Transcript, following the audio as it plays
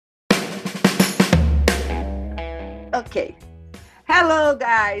Okay. Hello,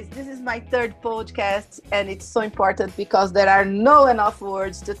 guys. This is my third podcast, and it's so important because there are no enough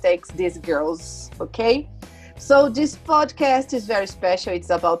words to take these girls, okay? So this podcast is very special.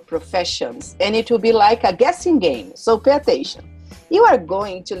 It's about professions, and it will be like a guessing game. So pay attention. You are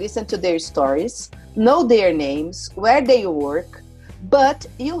going to listen to their stories, know their names, where they work, but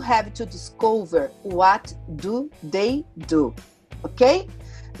you have to discover what do they do, okay?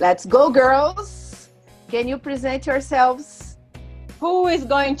 Let's go, girls. Can you present yourselves? Who is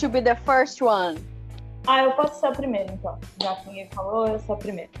going to be the first one? Eu posso ser a primeira, então. Já que ninguém falou, eu sou a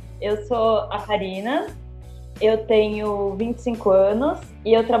primeira. Eu sou a Karina, eu tenho 25 anos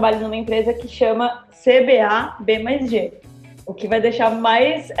e eu trabalho numa empresa que chama CBA B mais G. O que vai deixar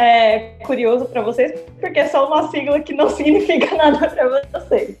mais curioso para vocês, porque é só uma sigla que não significa nada para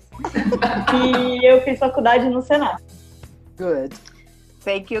vocês. E eu fiz faculdade no Senac. Good.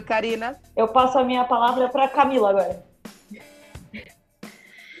 Thank you, Karina. Eu passo a minha palavra para Camila agora.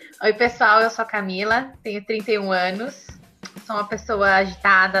 Oi, pessoal, eu sou a Camila, tenho 31 anos, sou uma pessoa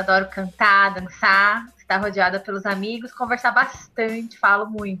agitada, adoro cantar, dançar, estar rodeada pelos amigos, conversar bastante, falo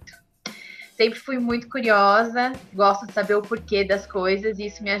muito. Sempre fui muito curiosa, gosto de saber o porquê das coisas e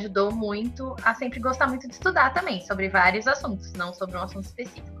isso me ajudou muito a sempre gostar muito de estudar também, sobre vários assuntos, não sobre um assunto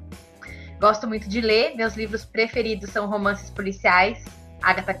específico. Gosto muito de ler, meus livros preferidos são romances policiais,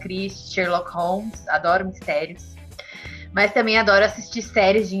 Agatha Christie, Sherlock Holmes, adoro mistérios. Mas também adoro assistir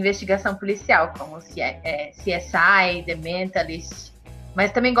séries de investigação policial, como CSI, The Mentalist.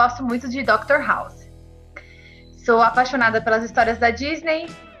 Mas também gosto muito de Dr. House. Sou apaixonada pelas histórias da Disney.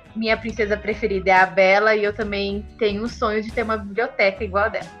 Minha princesa preferida é a Bella e eu também tenho um sonho de ter uma biblioteca igual a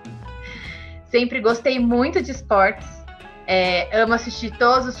dela. Sempre gostei muito de esportes. Amo assistir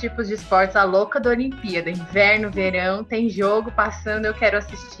todos os tipos de esportes, a louca da Olimpíada. Inverno, verão, tem jogo passando, eu quero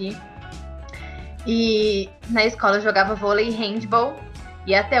assistir. E na escola eu jogava vôlei e handball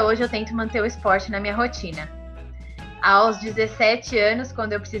e até hoje eu tento manter o esporte na minha rotina. Aos 17 anos,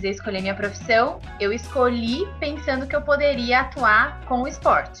 quando eu precisei escolher minha profissão, eu escolhi pensando que eu poderia atuar com o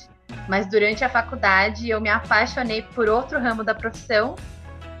esporte. Mas durante a faculdade eu me apaixonei por outro ramo da profissão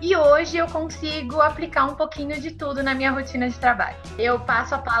e hoje eu consigo aplicar um pouquinho de tudo na minha rotina de trabalho. Eu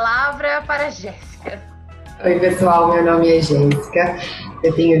passo a palavra para a Jéssica. Oi, pessoal, meu nome é Jéssica,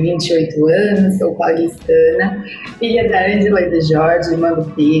 eu tenho 28 anos, sou paulistana, filha da Ângela e do Jorge, irmã do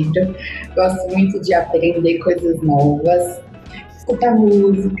Pedro. Gosto muito de aprender coisas novas, escutar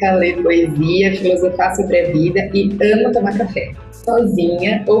música, ler poesia, filosofar sobre a vida e amo tomar café,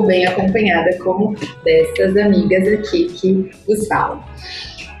 sozinha ou bem acompanhada, como dessas amigas aqui que vos falam.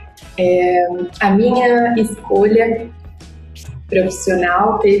 A minha escolha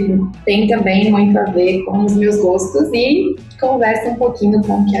profissional tem também muito a ver com os meus gostos e conversa um pouquinho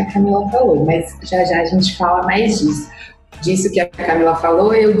com o que a Camila falou, mas já a gente fala mais disso que a Camila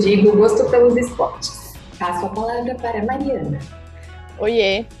falou, eu digo gosto pelos esportes. Passo a palavra para Mariana.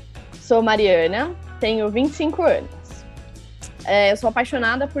 Oiê, sou Mariana, tenho 25 anos. Eu sou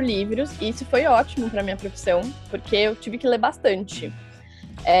apaixonada por livros e isso foi ótimo para minha profissão, porque eu tive que ler bastante.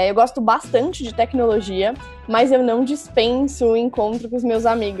 Eu gosto bastante de tecnologia, mas eu não dispenso o encontro com os meus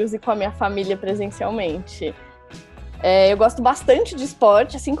amigos e com a minha família presencialmente. Eu gosto bastante de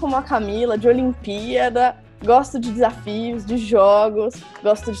esporte, assim como a Camila, de Olimpíada, gosto de desafios, de jogos,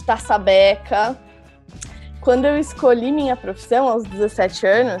 gosto de taça-beca. Quando eu escolhi minha profissão, aos 17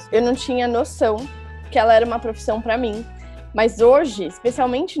 anos, eu não tinha noção que ela era uma profissão para mim. Mas hoje,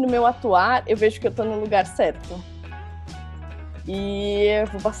 especialmente no meu atuar, eu vejo que eu estou no lugar certo. E eu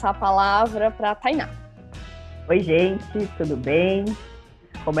vou passar a palavra para a Tainá. Oi, gente, tudo bem?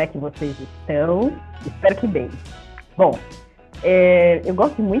 Como é que vocês estão? Espero que bem. Bom, eu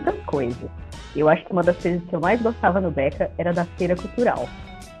gosto de muitas coisas. Eu acho que uma das coisas que eu mais gostava no Beca era da feira cultural.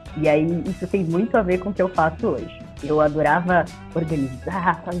 E aí, isso tem muito a ver com o que eu faço hoje. Eu adorava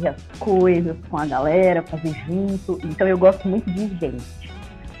organizar, fazer as coisas com a galera, fazer junto. Então, eu gosto muito de gente.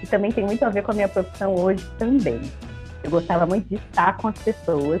 E também tem muito a ver com a minha profissão hoje também. Eu gostava muito de estar com as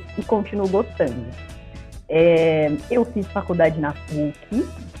pessoas e continuo gostando. Eu fiz faculdade na PUC,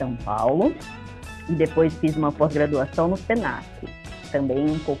 São Paulo, e depois fiz uma pós-graduação no Senac, também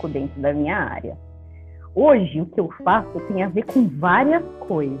um pouco dentro da minha área. Hoje, o que eu faço tem a ver com várias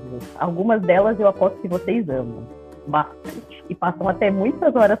coisas. Algumas delas eu aposto que vocês amam bastante e passam até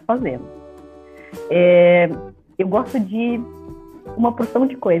muitas horas fazendo. Eu gosto de uma porção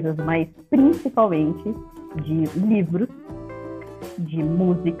de coisas, mas principalmente de livros, de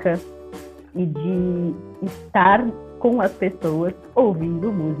música e de estar com as pessoas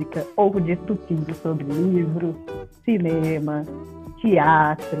ouvindo música ou discutindo sobre livros, cinema,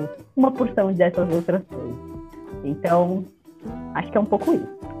 teatro, uma porção dessas outras coisas. Então, acho que é um pouco isso.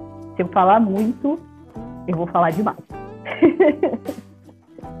 Se eu falar muito, eu vou falar demais.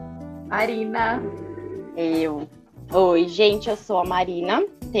 Marina. Oi, gente, eu sou a Marina,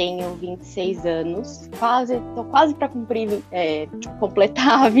 tenho 26 anos, tô quase para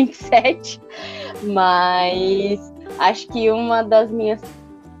completar 27, mas acho que uma das minhas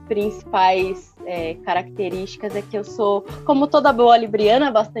principais características é que eu sou, como toda boa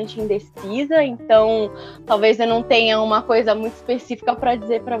libriana, bastante indecisa, então talvez eu não tenha uma coisa muito específica para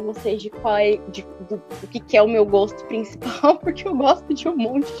dizer para vocês do que é o meu gosto principal, porque eu gosto de um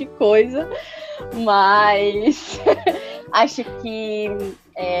monte de coisa, mas acho que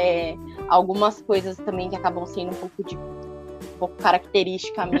algumas coisas também que acabam sendo um pouco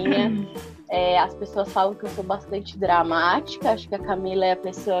característica minha. As pessoas falam que eu sou bastante dramática. Acho que a Camila é a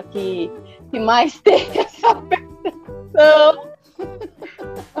pessoa que mais tem essa percepção.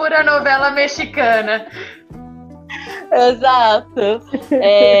 Pura novela mexicana. Exato.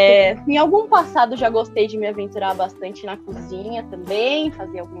 Em algum passado já gostei de me aventurar bastante na cozinha também,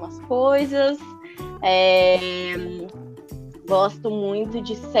 fazer algumas coisas. Gosto muito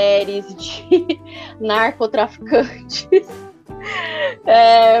de séries de narcotraficantes.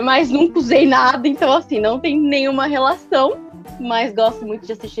 Mas nunca usei nada, então assim, não tem nenhuma relação, mas gosto muito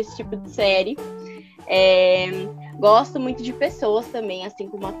de assistir esse tipo de série. Gosto muito de pessoas também, assim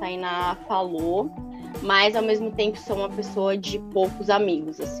como a Tainá falou, mas ao mesmo tempo sou uma pessoa de poucos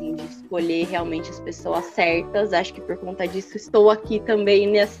amigos, assim, de escolher realmente as pessoas certas. Acho que por conta disso estou aqui também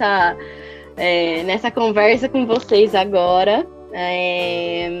nessa conversa com vocês agora.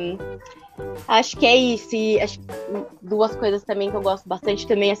 Acho que é isso. E acho que duas coisas também que eu gosto bastante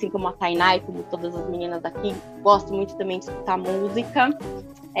também, assim como a Tainá e como todas as meninas aqui, gosto muito também de escutar música.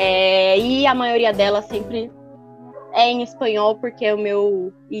 E a maioria delas sempre é em espanhol, porque é o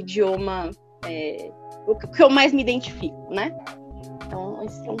meu idioma, o que eu mais me identifico, né? Então,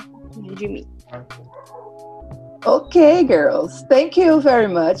 esse é um pouquinho de mim. Okay, girls. Thank you very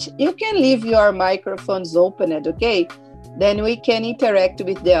much. You can leave your microphones open, okay? Then we can interact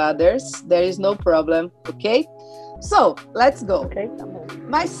with the others. There is no problem, okay? So, let's go. Ok, tá bom.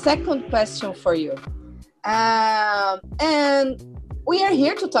 My second question for you. And we are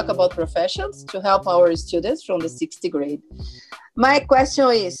here to talk about professions to help our students from the 6th grade. My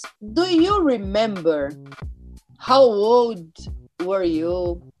question is, do you remember how old were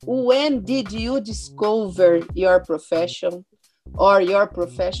you? When did you discover your profession? Or your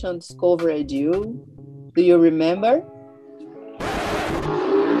profession discovered you? Do you remember?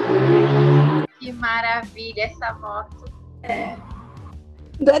 Que maravilha essa moto.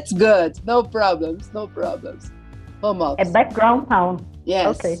 That's good. No problems. Home office. É background sound.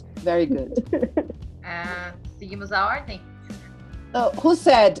 Yes. Okay. Very good. Seguimos a ordem? Who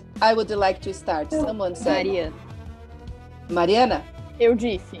said I would like to start? Someone said. Mariana. Mariana? Eu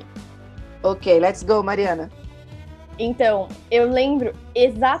disse. Ok, let's go, Mariana. Então, eu lembro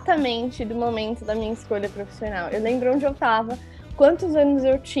exatamente do momento da minha escolha profissional. Eu lembro onde eu estava, quantos anos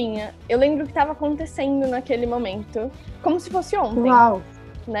eu tinha. Eu lembro o que estava acontecendo naquele momento, como se fosse ontem. Uau!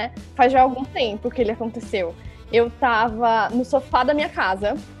 Né? Faz já algum tempo que ele aconteceu. Eu estava no sofá da minha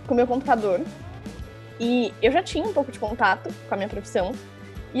casa, com o meu computador, e eu já tinha um pouco de contato com a minha profissão.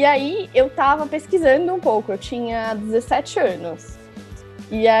 E aí, eu estava pesquisando um pouco. Eu tinha 17 anos.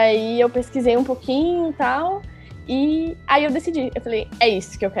 E aí, eu pesquisei um pouquinho e tal. E aí eu decidi, eu falei, é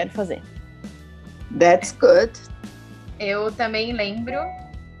isso que eu quero fazer. That's good. Eu também lembro,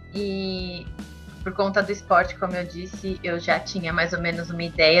 e por conta do esporte, como eu disse, eu já tinha mais ou menos uma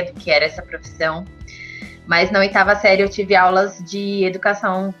ideia do que era essa profissão. Mas na 8ª série eu tive aulas de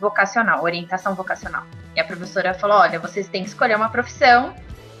educação vocacional, orientação vocacional. E a professora falou, olha, vocês têm que escolher uma profissão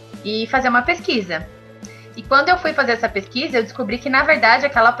e fazer uma pesquisa. E quando eu fui fazer essa pesquisa, eu descobri que, na verdade,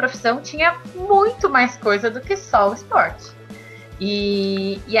 aquela profissão tinha muito mais coisa do que só o esporte.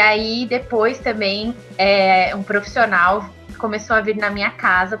 E aí, depois também, um profissional começou a vir na minha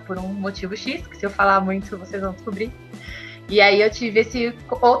casa por um motivo X, que se eu falar muito, vocês vão descobrir. E aí, eu tive esse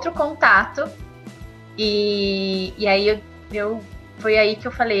outro contato. E aí, foi aí que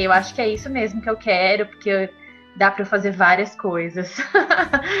eu falei, eu acho que é isso mesmo que eu quero, porque dá para eu fazer várias coisas.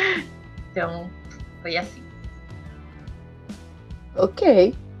 Então, foi assim.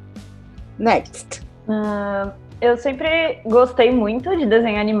 Ok. Next. Eu sempre gostei muito de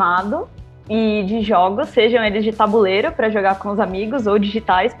desenho animado e de jogos, sejam eles de tabuleiro para jogar com os amigos ou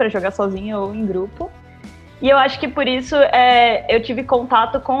digitais para jogar sozinho ou em grupo. E eu acho que por isso eu tive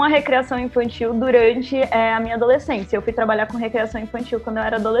contato com a recreação infantil durante a minha adolescência. Eu fui trabalhar com recreação infantil quando eu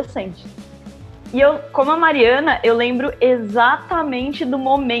era adolescente. E eu, como a Mariana, eu lembro exatamente do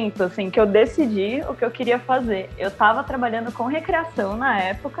momento, assim, que eu decidi o que eu queria fazer. Eu estava trabalhando com recreação na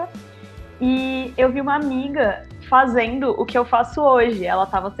época e eu vi uma amiga fazendo o que eu faço hoje. Ela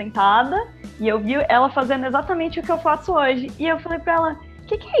estava sentada e eu vi ela fazendo exatamente o que eu faço hoje. E eu falei para ela, o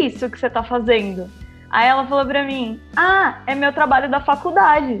que é isso que você está fazendo? Aí ela falou para mim, é meu trabalho da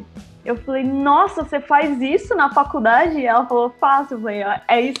faculdade. Eu falei, nossa, você faz isso na faculdade? E ela falou, faço. Eu falei,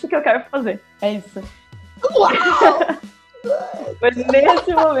 é isso que eu quero fazer. É isso. Uau! Foi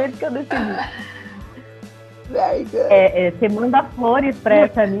nesse momento que eu decidi. Very good. Você manda flores pra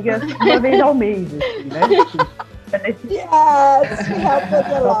essa amiga uma vez ao mês, assim, né? Yes, help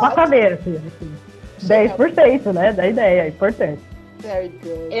us a Só pra lot. saber, assim, 10%, né, da ideia, é importante. Very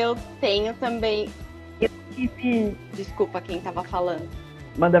good. Eu tenho também. E Desculpa quem tava falando.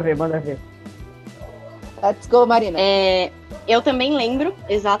 manda ver. Let's go, Marina. Eu também lembro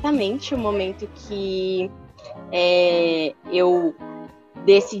exatamente o momento que eu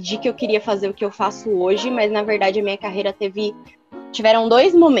decidi que eu queria fazer o que eu faço hoje, mas na verdade a minha carreira tiveram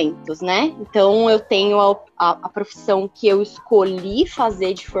 2 momentos, né? Então eu tenho a profissão que eu escolhi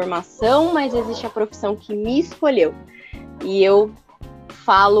fazer de formação, mas existe a profissão que me escolheu. E eu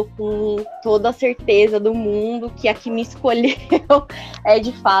falo com toda a certeza do mundo que a que me escolheu é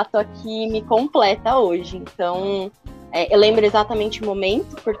de fato a que me completa hoje. Então, eu lembro exatamente o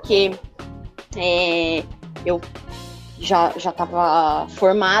momento, porque eu já estava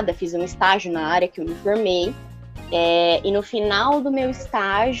formada, fiz um estágio na área que eu me formei, e no final do meu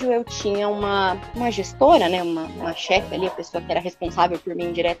estágio eu tinha uma gestora, né, uma chefe ali, a pessoa que era responsável por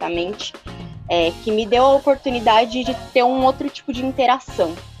mim diretamente, que me deu a oportunidade de ter um outro tipo de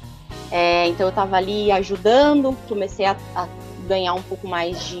interação. Então eu estava ali ajudando, comecei a ganhar um pouco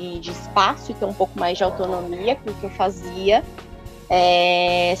mais de espaço e ter um pouco mais de autonomia com o que eu fazia,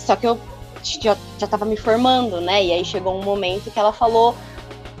 só que eu já estava me formando, né? E aí chegou um momento que ela falou,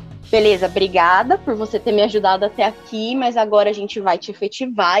 beleza, obrigada por você ter me ajudado até aqui, mas agora a gente vai te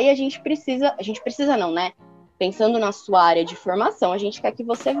efetivar e a gente precisa não, né? Pensando na sua área de formação, a gente quer que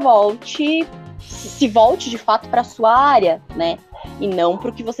você se volte de fato para a sua área, né? E não para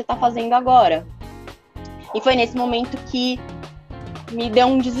o que você está fazendo agora. E foi nesse momento que me deu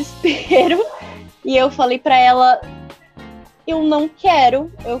um desespero e eu falei para ela, eu não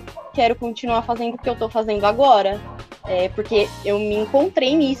quero, eu quero continuar fazendo o que eu estou fazendo agora. Porque eu me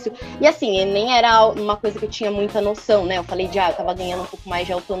encontrei nisso. E assim, nem era uma coisa que eu tinha muita noção, né? Eu falei eu tava ganhando um pouco mais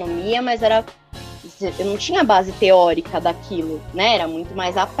de autonomia, mas eu não tinha base teórica daquilo, né? Era muito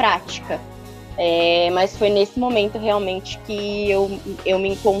mais a prática. Mas foi nesse momento realmente que eu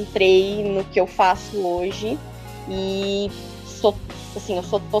me encontrei no que eu faço hoje e eu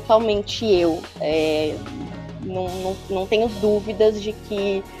sou totalmente eu. Não tenho dúvidas de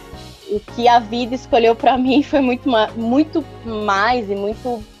que o que a vida escolheu para mim foi muito mais e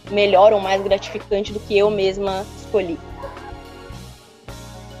muito melhor ou mais gratificante do que eu mesma escolhi.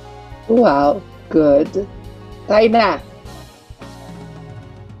 Uau, good. Tainá.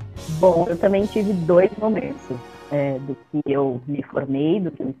 Bom, eu também tive 2 momentos, do que eu me formei,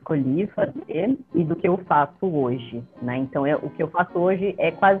 do que eu escolhi fazer e do que eu faço hoje, né? Então, o que eu faço hoje é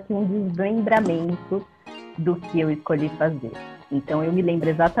quase que um desmembramento do que eu escolhi fazer. Então, eu me lembro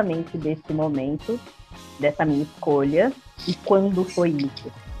exatamente desse momento, dessa minha escolha e quando foi isso.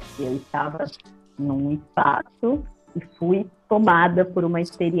 Eu estava num espaço e fui tomada por uma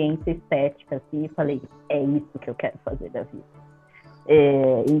experiência estética, assim, e falei, é isso que eu quero fazer da vida.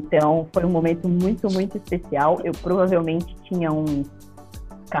 Então, foi um momento muito, muito especial. Eu provavelmente tinha uns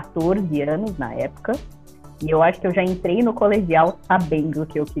 14 anos na época, e eu acho que eu já entrei no colegial sabendo o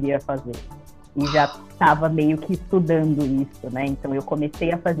que eu queria fazer. E já estava meio que estudando isso, né? Então, eu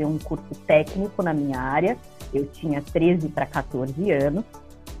comecei a fazer um curso técnico na minha área. Eu tinha 13 para 14 anos.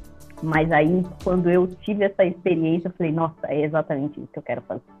 Mas aí, quando eu tive essa experiência, eu falei, nossa, é exatamente isso que eu quero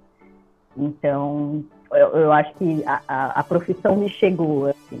fazer. Então, eu acho que a profissão me chegou,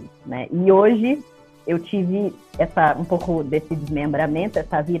 assim, né? E hoje, eu tive um pouco desse desmembramento,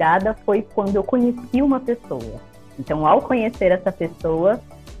 essa virada, foi quando eu conheci uma pessoa. Então, ao conhecer essa pessoa,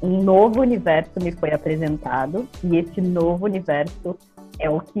 um novo universo me foi apresentado, e esse novo universo é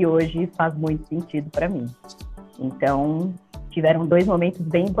o que hoje faz muito sentido para mim. Então, tiveram 2 momentos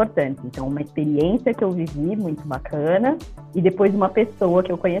bem importantes. Então, uma experiência que eu vivi, muito bacana, e depois uma pessoa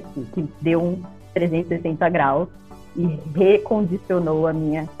que eu conheci, que deu um 360 graus e recondicionou a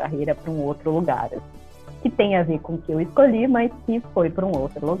minha carreira para um outro lugar, assim, que tem a ver com o que eu escolhi, mas que foi para um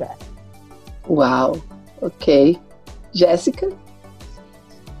outro lugar. Uau, ok. Jéssica?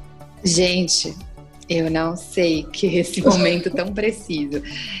 Gente, Eu não sei que esse momento tão preciso.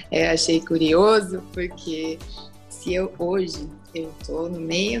 Eu achei curioso porque hoje eu tô no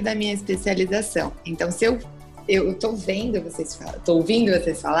meio da minha especialização. Então, se eu tô vendo tô ouvindo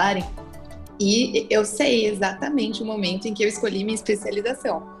vocês falarem, e eu sei exatamente o momento em que eu escolhi minha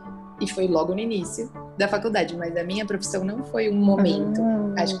especialização. E foi logo no início da faculdade, mas a minha profissão não foi um momento.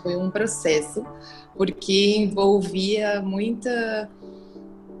 Acho que foi um processo, porque envolvia muita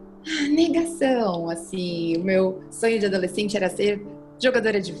negação, assim. O meu sonho de adolescente era ser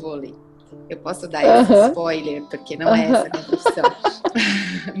jogadora de vôlei. Eu posso dar esse spoiler, porque não é essa a minha profissão.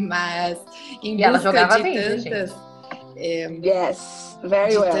 Mas em E ela busca jogava de bem, tantas... Yes,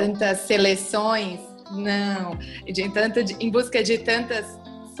 very well. tantas seleções, não, em busca de tantas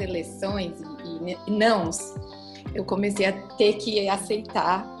seleções e nãos, eu comecei a ter que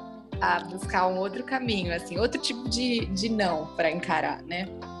aceitar, a buscar um outro caminho, assim, outro tipo de não para encarar, né?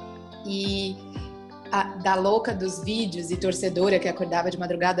 E da louca dos vídeos e torcedora que acordava de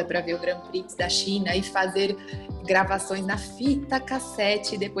madrugada para ver o Grand Prix da China e fazer gravações na fita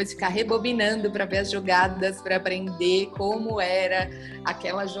cassete e depois ficar rebobinando para ver as jogadas, para aprender como era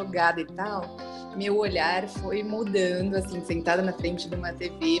aquela jogada e tal, meu olhar foi mudando, assim, sentada na frente de uma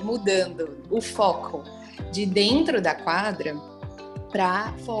TV, mudando o foco de dentro da quadra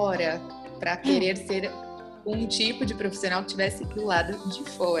para fora, para querer ser um tipo de profissional que estivesse do lado de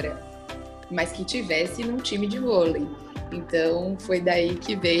fora, mas que tivesse num time de vôlei. Então, foi daí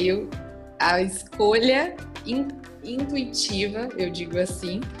que veio a escolha intuitiva, eu digo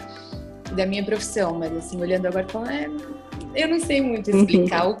assim, da minha profissão. Mas, assim, olhando agora, eu não sei muito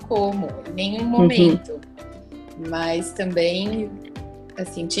explicar o como, em nenhum momento. Mas também,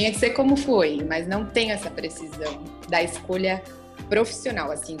 assim, tinha que ser como foi, mas não tem essa precisão da escolha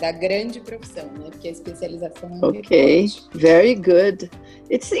profissional, assim, da grande profissão, né? Porque a especialização é Okay, very good.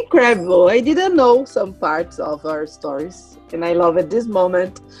 It's incredible. I didn't know some parts of our stories, and I love it this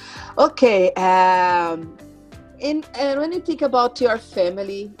moment. Okay, and when you think about your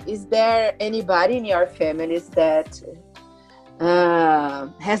family, is there anybody in your families that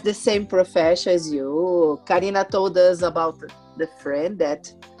has the same profession as you? Karina told us about the friend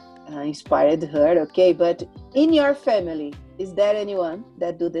that inspired her, okay, but in your family, is there anyone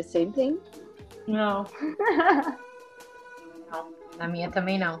that do the same thing? Não. Na minha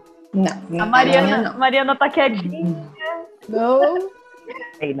também não. A Mariana tá quietinha. Não.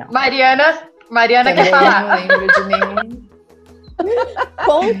 Sei não. Mariana quer falar. Não lembro de nenhum.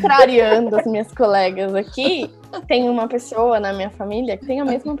 Contrariando as minhas colegas aqui, tem uma pessoa na minha família que tem a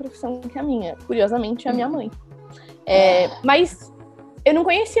mesma profissão que a minha. Curiosamente, é a minha mãe. Mas eu não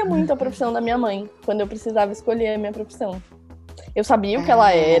conhecia muito a profissão da minha mãe quando eu precisava escolher a minha profissão. Eu sabia o que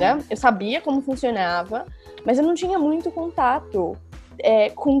ela era, eu sabia como funcionava, mas eu não tinha muito contato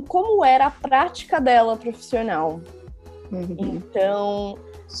com como era a prática dela profissional. Então,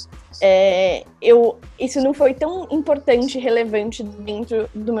 isso não foi tão importante e relevante dentro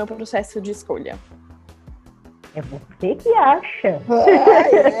do meu processo de escolha. É você que acha.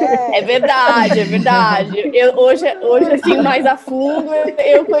 É verdade. Hoje, assim, mais a fundo,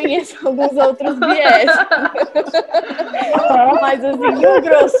 eu conheço alguns outros viés. Mas, assim, no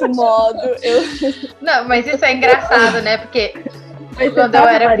grosso modo, Não, mas isso é engraçado, né? Porque quando eu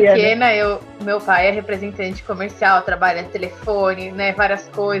era pequena, meu pai é representante comercial, trabalha no telefone, né? Várias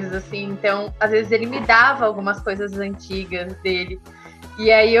coisas, assim. Então, às vezes, ele me dava algumas coisas antigas dele. E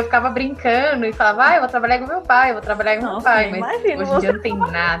aí eu ficava brincando e falava, eu vou trabalhar com meu pai, mas imagino, hoje em dia não tem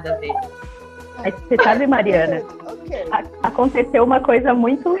nada a ver. Mas você sabe, Mariana, aconteceu uma coisa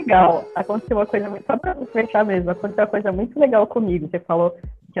muito legal. Só pra fechar mesmo, aconteceu uma coisa muito legal comigo. Você falou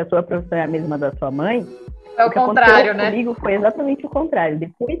que a sua profissão é a mesma da sua mãe. É o contrário, né? Comigo foi exatamente o contrário.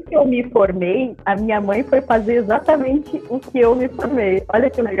 Depois que eu me formei, a minha mãe foi fazer exatamente o que eu me formei. Olha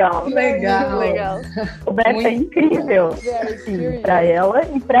que legal. legal. O Beto é incrível. Sim, pra ela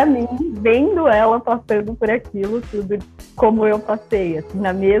e pra mim, vendo ela passando por aquilo tudo, como eu passei, assim,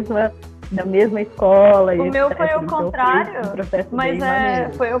 na mesma escola. O meu foi o Então, contrário, mas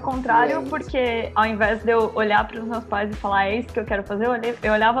foi o contrário porque ao invés de eu olhar para os meus pais e falar é isso que eu quero fazer,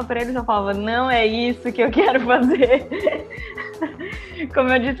 eu olhava para eles e eu falava, não é isso que eu quero fazer. Como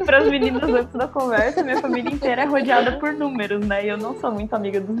eu disse para as meninas antes da conversa, minha família inteira é rodeada por números, né? E eu não sou muito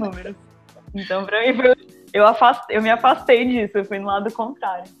amiga dos números. Então, para mim, eu me afastei disso, eu fui no lado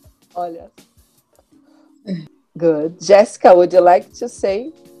contrário. Olha. Good. Jessica, would you like to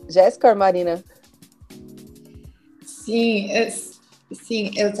say? Jéssica ou Marina? Sim,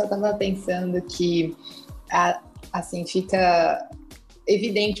 eu só estava pensando que assim, fica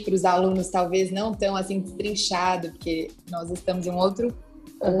evidente para os alunos, talvez não tão assim destrinchado, porque nós estamos em um outro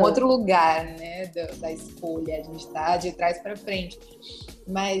um outro lugar, né, da escolha. A gente tá de trás para frente.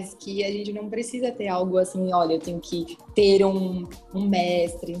 Mas que a gente não precisa ter algo assim, olha, eu tenho que ter um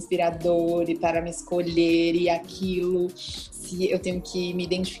mestre inspirador e para me escolher e aquilo, se eu tenho que me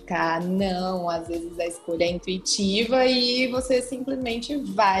identificar. Não, às vezes a escolha é intuitiva e você simplesmente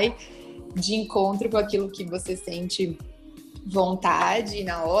vai de encontro com aquilo que você sente vontade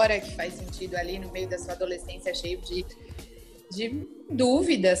na hora, que faz sentido ali no meio da sua adolescência, cheio de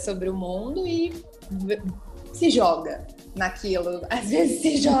dúvidas sobre o mundo, e se joga naquilo. Às vezes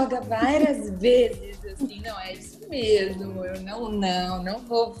se joga várias vezes, assim, não, é isso mesmo, eu não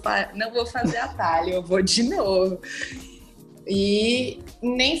vou fazer atalho, eu vou de novo. E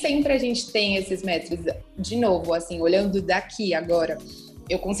nem sempre a gente tem esses mestres. De novo, assim, olhando daqui agora,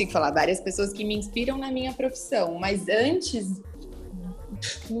 eu consigo falar várias pessoas que me inspiram na minha profissão, mas antes,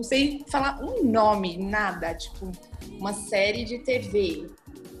 não sei falar um nome, nada, tipo, uma série de TV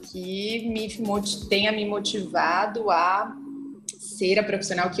que tenha me motivado a ser a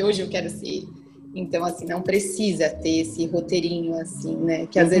profissional que hoje eu quero ser. Então, assim, não precisa ter esse roteirinho, assim, né?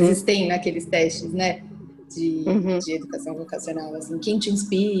 Que às vezes tem naqueles testes, né? De educação vocacional, assim, quem te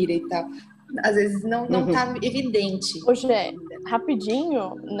inspira e tal. Às vezes não tá evidente. Ô, Gê,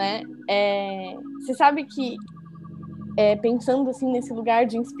 rapidinho, né? Você sabe que, pensando assim nesse lugar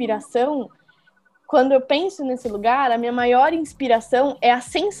de inspiração, quando eu penso nesse lugar, a minha maior inspiração é a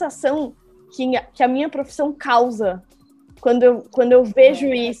sensação que a minha profissão causa. Quando eu vejo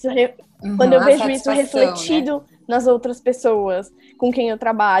isso, quando eu vejo isso refletido, né, nas outras pessoas com quem eu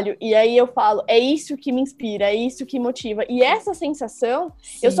trabalho. E aí eu falo, é isso que me inspira, é isso que motiva. E essa sensação,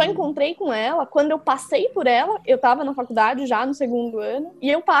 sim, eu só encontrei com ela quando eu passei por ela. Eu estava na faculdade já no 2º ano, e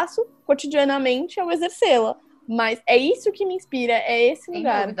eu passo cotidianamente ao exercê-la. Mas é isso que me inspira, é esse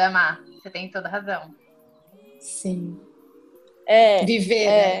lugar. Sem dúvida, Má. Você tem toda a razão. Sim. Viver,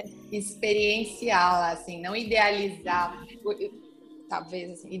 né? Experiencial, assim, não idealizar.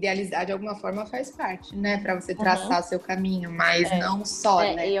 Talvez, assim, idealizar de alguma forma faz parte, né? Para você traçar seu caminho, mas não só,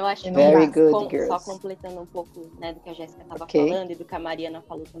 né? E eu acho que, Very good, só completando um pouco, né, do que a Jéssica estava falando e do que a Mariana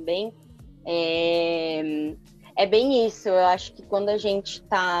falou também, é bem isso. Eu acho que quando a gente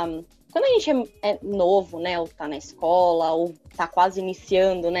é novo, né, ou tá na escola, ou tá quase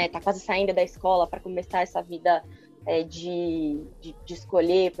iniciando, né, tá quase saindo da escola para começar essa vida de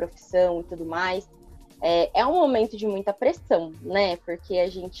escolher profissão e tudo mais, é um momento de muita pressão, né, porque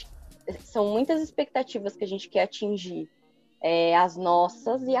são muitas expectativas que a gente quer atingir, as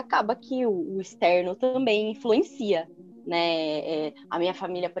nossas, e acaba que o externo também influencia, né. A minha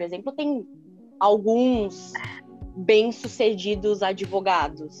família, por exemplo, tem alguns bem-sucedidos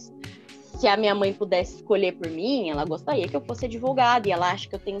advogados. Se a minha mãe pudesse escolher por mim, ela gostaria que eu fosse advogada, e ela acha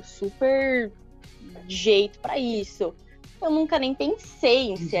que eu tenho super jeito para isso. Eu nunca nem pensei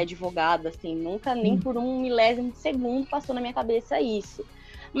em ser advogada, assim, nunca nem por um milésimo de segundo passou na minha cabeça isso.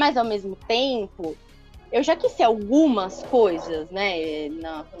 Mas, ao mesmo tempo, eu já quis ser algumas coisas, né?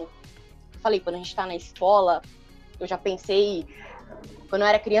 Quando a gente tá na escola, eu já pensei... Quando eu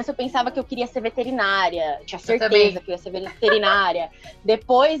era criança, eu pensava que eu queria ser veterinária. Tinha certeza que eu ia ser veterinária.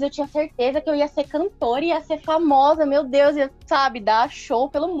 Depois, eu tinha certeza que eu ia ser cantora e ia ser famosa. Meu Deus, dar show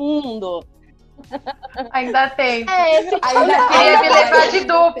pelo mundo. Ainda tem. Queria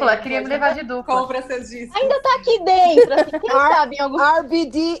me levar de dupla. Compra seus discos. Ainda tá aqui dentro. Assim, quem sabe em algum...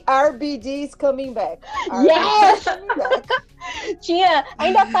 RBD is coming back. Yes!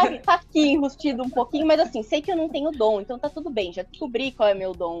 Ainda tá aqui enrustido um pouquinho, mas assim, sei que eu não tenho dom, então tá tudo bem, já descobri qual é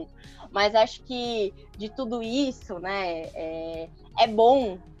meu dom. Mas acho que de tudo isso, né, é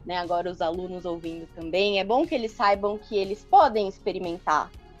bom, né, agora os alunos ouvindo também, é bom que eles saibam que eles podem experimentar,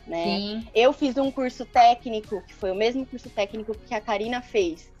 né? Sim. Eu fiz um curso técnico, que foi o mesmo curso técnico que a Karina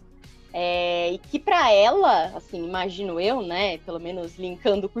fez. E que para ela, assim, imagino eu, né, pelo menos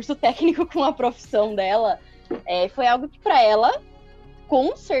linkando o curso técnico com a profissão dela, foi algo que para ela,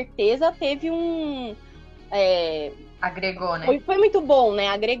 com certeza, teve agregou, né? Foi muito bom, né?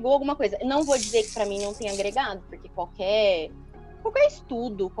 Agregou alguma coisa. Não vou dizer que para mim não tem agregado, porque qualquer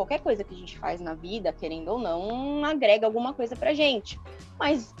estudo, qualquer coisa que a gente faz na vida, querendo ou não, agrega alguma coisa pra gente.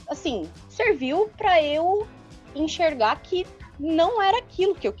 Mas, assim, serviu para eu enxergar que não era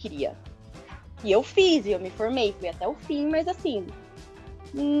aquilo que eu queria. E eu fiz, e eu me formei, fui até o fim, mas assim,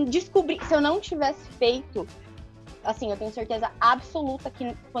 descobri, se eu não tivesse feito, assim, eu tenho certeza absoluta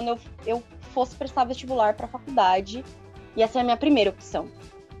que quando eu fosse prestar vestibular para a faculdade, ia ser a minha primeira opção.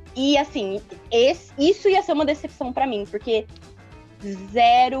 E assim, isso ia ser uma decepção para mim, porque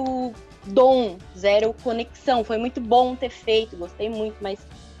zero dom, zero conexão. Foi muito bom ter feito, gostei muito, mas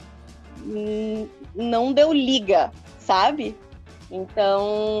não deu liga, sabe?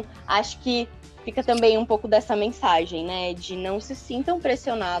 Então, acho que fica também um pouco dessa mensagem, né? De não se sintam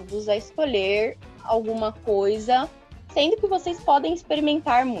pressionados a escolher alguma coisa, sendo que vocês podem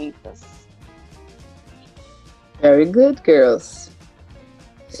experimentar muitas. Very good, girls.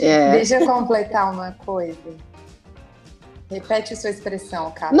 Yeah. Deixa eu completar uma coisa. Repete sua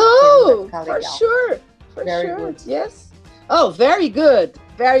expressão, Kátia. No, Vai ficar for legal. sure. For Very sure. good. Yes. Oh, very good.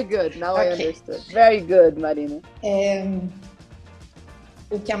 Very good. Now I Okay. understood. Very good, Marina.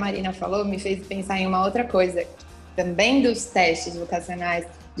 O que a Marina falou me fez pensar em uma outra coisa, também dos testes vocacionais,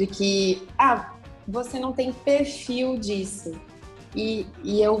 de que, você não tem perfil disso. E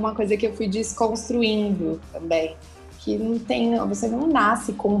é uma coisa que eu fui desconstruindo também, que você não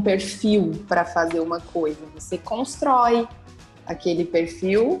nasce com um perfil para fazer uma coisa, você constrói aquele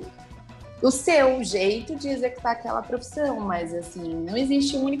perfil, o seu jeito de executar aquela profissão, mas assim, não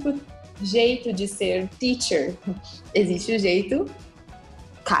existe um único jeito de ser teacher, existe o jeito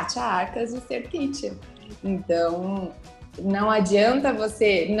Kátia Arcas de ser teacher. Então, não adianta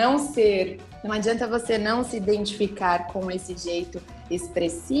você não se identificar com esse jeito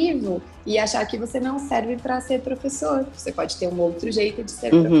expressivo e achar que você não serve para ser professor. Você pode ter um outro jeito de ser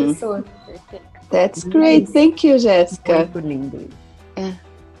professor. That's great. Thank you, Jessica. Muito lindo.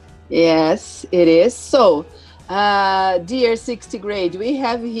 Yes, it is. So, dear 60th grade, we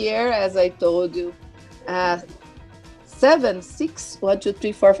have here, as I told you, 6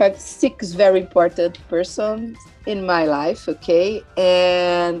 very important persons in my life, okay?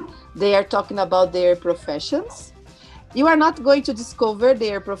 And they are talking about their professions. You are not going to discover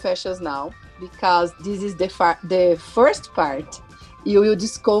their professions now, because this is the first part. You will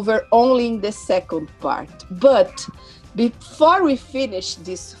discover only in the second part. But before we finish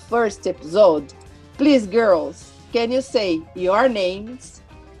this first episode, please, girls, can you say your names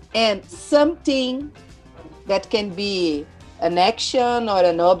and something that can be an action or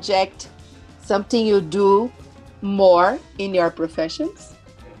an object, something you do more in your professions?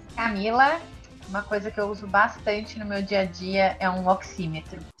 Camila, uma coisa que eu uso bastante no meu dia a dia é um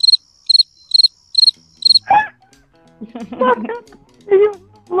oxímetro.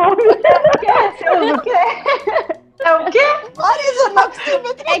 Você usa o quê? É o quê?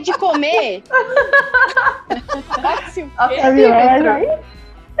 É de comer? Oxímetro.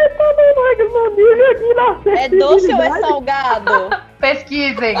 É doce ou é salgado?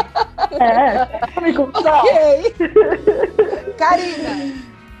 Pesquisem. Ok. Karina.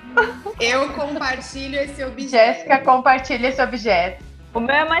 Eu compartilho esse objeto. Jéssica, compartilha esse objeto. O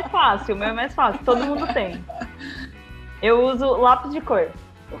meu é mais fácil, todo mundo tem. Eu uso lápis de cor.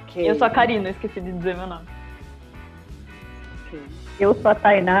 Ok. Eu sou a Karina, esqueci de dizer meu nome. Eu sou a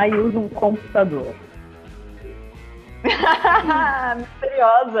Tainá e uso um computador.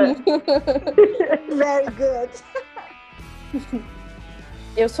 Misteriosa. Very good.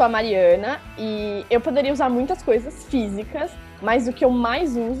 Eu sou a Mariana e eu poderia usar muitas coisas físicas, mas o que eu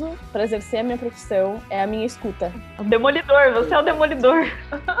mais uso para exercer a minha profissão é a minha escuta. O Demolidor, você é o Demolidor.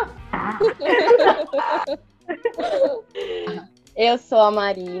 Eu sou a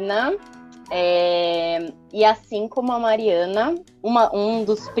Marina. E assim como a Mariana, uma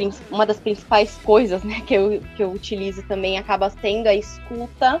das principais coisas, né, que eu utilizo também acaba sendo a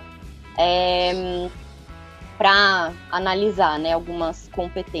escuta para analisar, né, algumas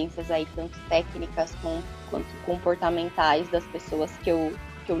competências aí, tanto técnicas quanto comportamentais das pessoas que eu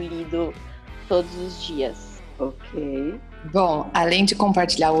lido todos os dias. Ok. Bom, além de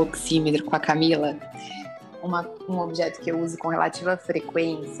compartilhar o oxímetro com a Camila, um objeto que eu uso com relativa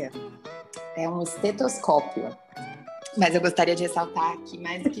frequência é um estetoscópio. Mas eu gostaria de ressaltar que,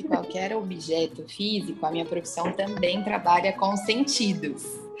 mais do que qualquer objeto físico, a minha profissão também trabalha com sentidos.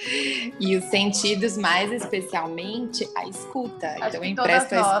 E os sentidos, mais especialmente, a escuta. Então, eu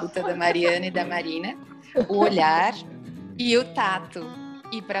empresto a escuta da Mariana e da Marina, o olhar e o tato.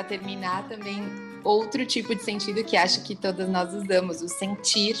 E, para terminar, também outro tipo de sentido que acho que todas nós usamos, o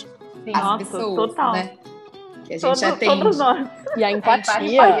sentir as pessoas, total. né? Que a gente já tem. Todos nós. E a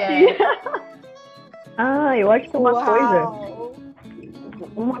empatia. Eu acho que uma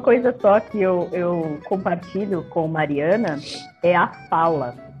coisa só que eu compartilho com Mariana é a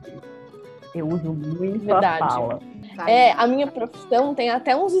fala. Eu uso muito Verdade. a fala. A minha profissão tem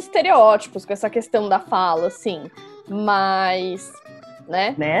até uns estereótipos com essa questão da fala, assim. Mas,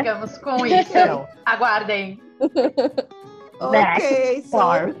 né? Ficamos com isso. Então. Aguardem. Ok, so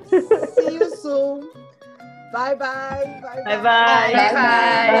Claro. see you soon. Bye bye. Bye bye. Bye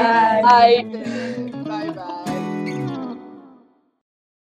bye. Ai,